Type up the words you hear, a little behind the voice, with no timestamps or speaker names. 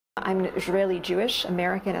I'm Israeli Jewish,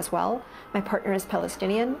 American as well. My partner is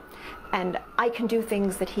Palestinian, and I can do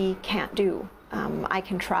things that he can't do. I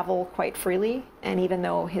can travel quite freely, and even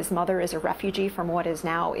though his mother is a refugee from what is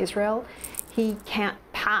now Israel, he can't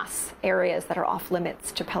pass areas that are off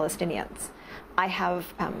limits to Palestinians. I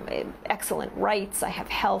have excellent rights, I have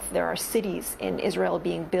health. There are cities in Israel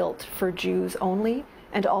being built for Jews only,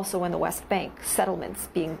 and also in the West Bank, settlements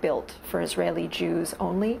being built for Israeli Jews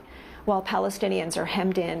only, while Palestinians are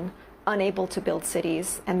hemmed in, unable to build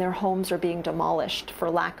cities, and their homes are being demolished for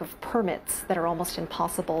lack of permits that are almost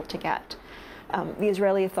impossible to get. The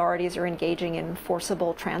Israeli authorities are engaging in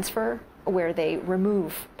forcible transfer, where they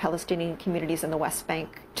remove Palestinian communities in the West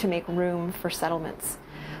Bank to make room for settlements.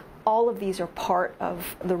 All of these are part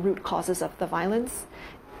of the root causes of the violence.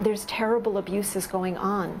 There's terrible abuses going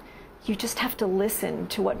on. You just have to listen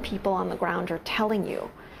to what people on the ground are telling you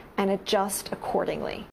and adjust accordingly.